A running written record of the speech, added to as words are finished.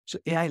So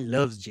AI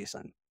loves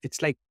JSON.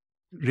 It's like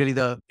really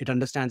it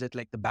understands it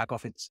like the back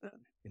of its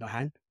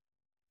hand.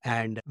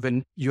 And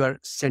when you are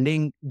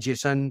sending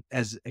JSON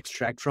as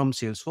extract from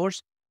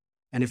Salesforce,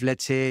 and if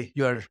let's say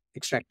you are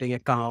extracting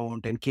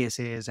account and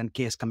cases and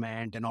case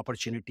comment and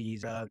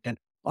opportunities and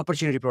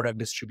opportunity product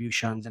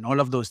distributions and all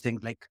of those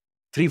things like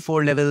 3,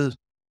 4 level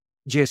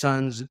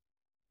JSONs,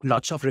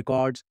 lots of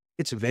records,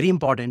 it's very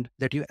important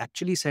that you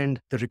actually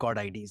send the record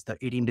IDs, the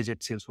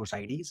 18-digit Salesforce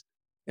IDs,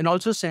 and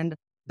also send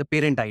the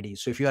parent ID.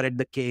 So if you are at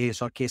the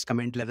case or case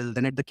comment level,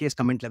 then at the case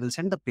comment level,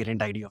 send the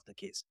parent ID of the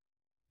case.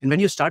 And when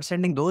you start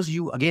sending those,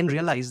 you again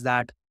realize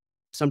that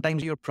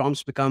sometimes your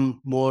prompts become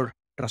more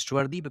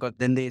trustworthy because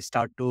then they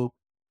start to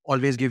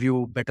always give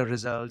you better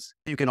results.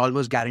 You can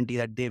almost guarantee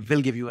that they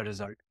will give you a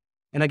result.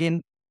 And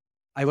again,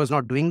 I was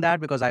not doing that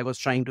because I was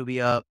trying to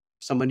be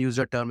someone used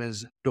a term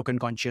as token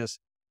conscious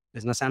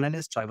business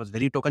analyst. So I was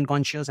very token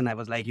conscious and I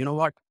was like, you know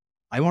what?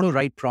 I want to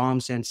write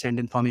prompts and send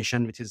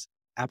information, which is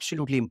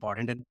absolutely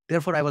important. And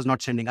therefore I was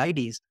not sending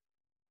IDs.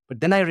 But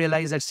then I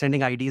realized that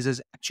sending IDs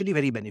is actually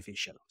very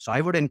beneficial. So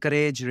I would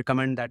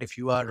recommend that if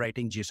you are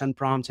writing JSON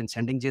prompts and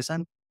sending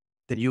JSON,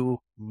 then you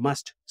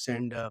must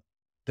send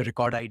the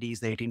record IDs,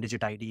 the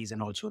 18-digit IDs,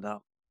 and also the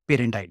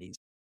parent IDs.